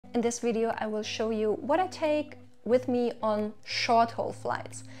In this video I will show you what I take with me on short haul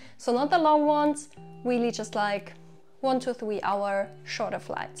flights. So not the long ones, really just like 1 to 3 hour shorter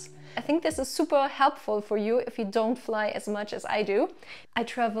flights. I think this is super helpful for you if you don't fly as much as I do. I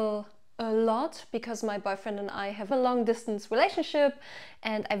travel a lot because my boyfriend and I have a long distance relationship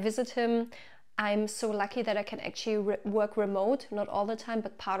and I visit him. I'm so lucky that I can actually work remote, not all the time,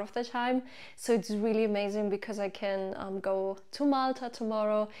 but part of the time. So it's really amazing because I can go to Malta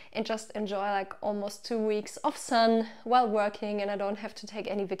tomorrow and just enjoy like almost 2 weeks of sun while working, and I don't have to take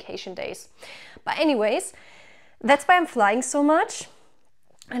any vacation days. But anyways, that's why I'm flying so much.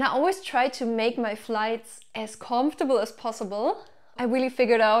 And I always try to make my flights as comfortable as possible. I really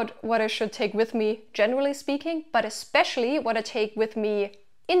figured out what I should take with me, generally speaking, but especially what I take with me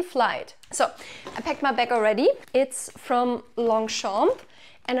in flight. So I packed my bag already. It's from Longchamp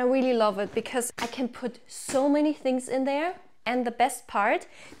and I really love it because I can put so many things in there. And the best part,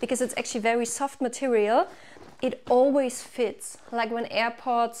 because it's actually very soft material, it always fits. Like when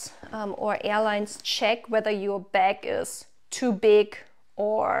airports or airlines check whether your bag is too big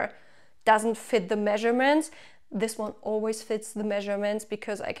or doesn't fit the measurements, this one always fits the measurements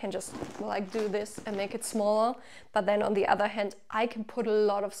because I can just like do this and make it smaller. But then on the other hand, I can put a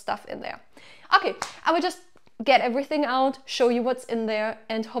lot of stuff in there. Okay, I will just get everything out, show you what's in there,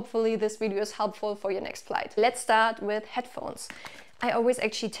 and hopefully this video is helpful for your next flight. Let's start with headphones. I always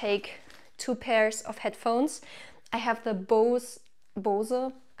actually take 2 pairs of headphones. I have the Bose,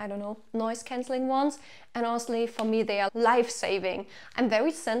 I don't know, noise cancelling ones, and honestly for me they are life-saving. I'm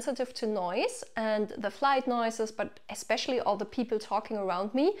very sensitive to noise and the flight noises, but especially all the people talking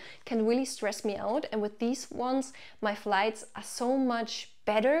around me can really stress me out, and with these ones my flights are so much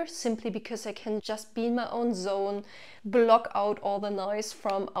better simply because I can just be in my own zone, block out all the noise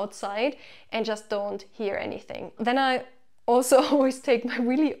from outside and just don't hear anything. Then I also always take my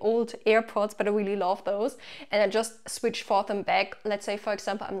really old AirPods, but I really love those, and I just switch forth and back. Let's say, for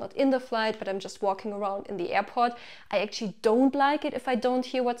example, I'm not in the flight, but I'm just walking around in the airport. I actually don't like it if I don't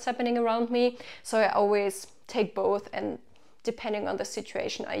hear what's happening around me, so I always take both, and depending on the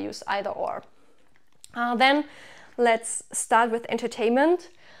situation, I use either or. Then let's start with entertainment.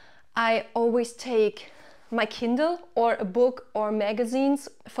 I always take my Kindle or a book or magazines.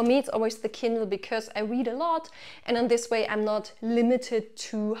 For me it's always the Kindle because I read a lot, and in this way I'm not limited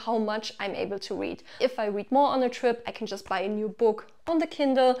to how much I'm able to read. If I read more on a trip, I can just buy a new book on the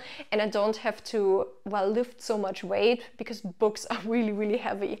Kindle and I don't have to, well, lift so much weight because books are really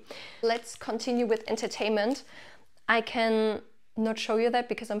heavy. Let's continue with entertainment. I can not show you that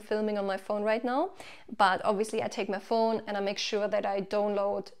because I'm filming on my phone right now, but obviously I take my phone and I make sure that I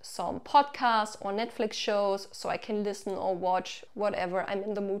download some podcasts or Netflix shows so I can listen or watch whatever I'm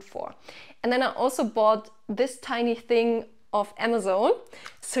in the mood for. And then I also bought this tiny thing off Amazon,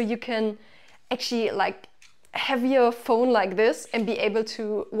 so you can actually like have your phone like this and be able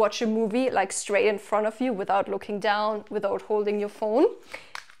to watch a movie like straight in front of you without looking down, without holding your phone.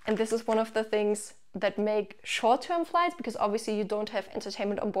 And this is one of the things that make short-term flights, because obviously you don't have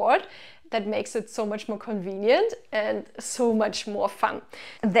entertainment on board, that makes it so much more convenient and so much more fun.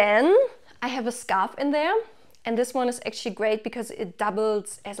 Then I have a scarf in there, and this one is actually great because it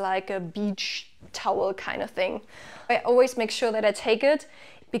doubles as like a beach towel kind of thing. I always make sure that I take it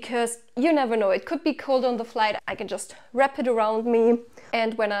because you never know, it could be cold on the flight. I can just wrap it around me,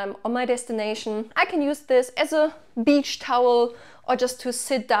 and when I'm on my destination I can use this as a beach towel or just to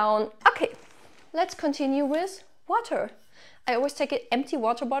sit down. Okay, let's continue with water. I always take an empty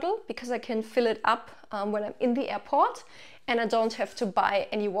water bottle because I can fill it up when I'm in the airport and I don't have to buy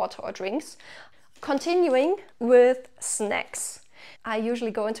any water or drinks. Continuing with snacks. I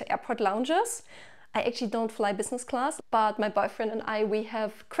usually go into airport lounges. I actually don't fly business class, but my boyfriend and I, we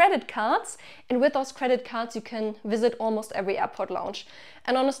have credit cards, and with those credit cards you can visit almost every airport lounge.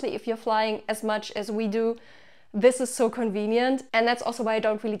 And honestly, if you're flying as much as we do, this is so convenient, and that's also why I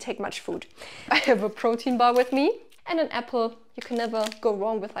don't really take much food. I have a protein bar with me and an apple. You can never go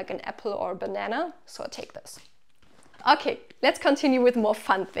wrong with like an apple or a banana, so I take this. Okay, let's continue with more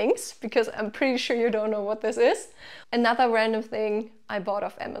fun things because I'm pretty sure you don't know what this is. Another random thing I bought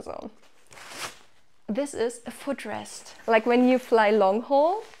off Amazon. This is a footrest. Like when you fly long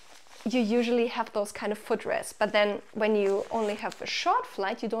haul, you usually have those kind of footrests, but then when you only have a short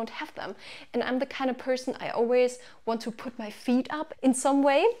flight, you don't have them. And I'm the kind of person, I always want to put my feet up in some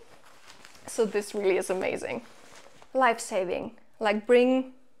way. So this really is amazing. Life-saving, like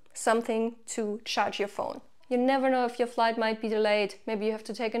bring something to charge your phone. You never know if your flight might be delayed, maybe you have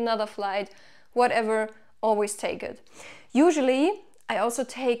to take another flight, whatever, always take it. Usually I also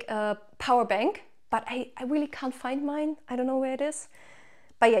take a power bank, but I really can't find mine. I don't know where it is.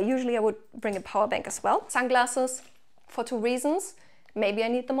 But yeah, usually I would bring a power bank as well. Sunglasses for 2 reasons. Maybe I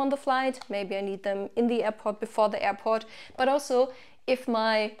need them on the flight, maybe I need them in the airport, before the airport, but also if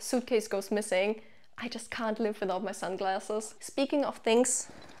my suitcase goes missing, I just can't live without my sunglasses. Speaking of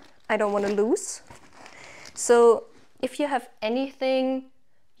things I don't want to lose, so if you have anything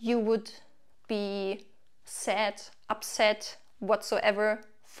you would be sad, upset, whatsoever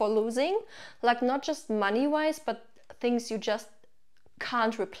for losing, like not just money-wise, but things you just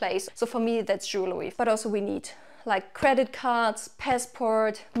can't replace. So for me, that's jewelry, but also we need like credit cards,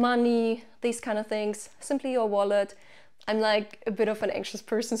 passport, money, these kind of things, simply your wallet. I'm like a bit of an anxious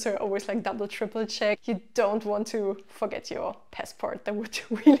person, so I always like double, triple check. You don't want to forget your passport. That would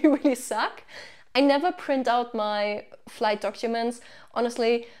really, really suck. I never print out my flight documents.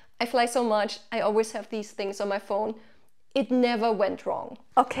 Honestly, I fly so much. I always have these things on my phone. It never went wrong.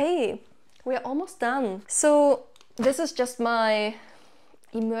 Okay, we're almost done. So this is just my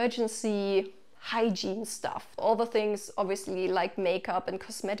emergency hygiene stuff. All the things obviously like makeup and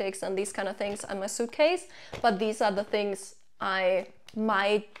cosmetics and these kind of things are in my suitcase, but these are the things I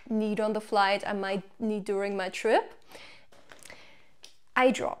might need on the flight, I might need during my trip.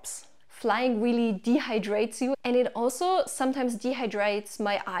 Eye drops. Flying really dehydrates you, and it also sometimes dehydrates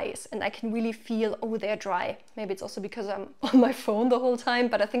my eyes, and I can really feel, oh, they're dry. Maybe it's also because I'm on my phone the whole time,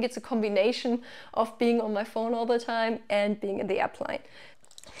 but I think it's a combination of being on my phone all the time and being in the airplane.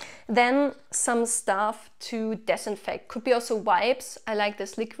 Then some stuff to disinfect. Could be also wipes. I like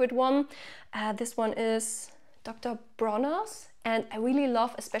this liquid one. This one is Dr. Bronner's, and I really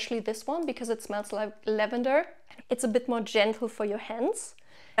love especially this one because it smells like lavender. It's a bit more gentle for your hands.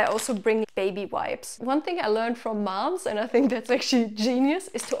 I also bring baby wipes. One thing I learned from moms, and I think that's actually genius,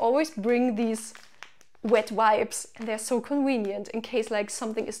 is to always bring these wet wipes, and they're so convenient in case like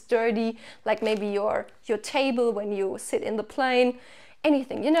something is dirty, like maybe your table when you sit in the plane.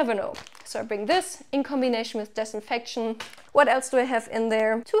 Anything, you never know. So I bring this in combination with disinfection. What else do I have in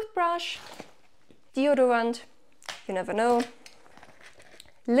there? Toothbrush, deodorant, you never know.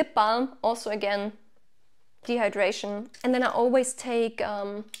 Lip balm, also again, dehydration. And then I always take,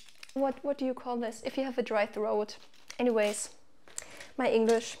 what do you call this? If you have a dry throat. Anyways, my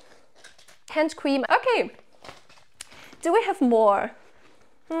English. Hand cream. Okay, do we have more?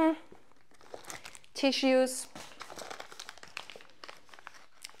 Tissues.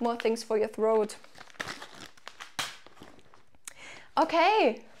 More things for your throat.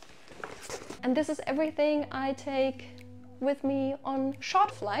 Okay, and this is everything I take with me on short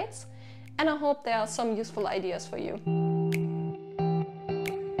flights, and I hope there are some useful ideas for you.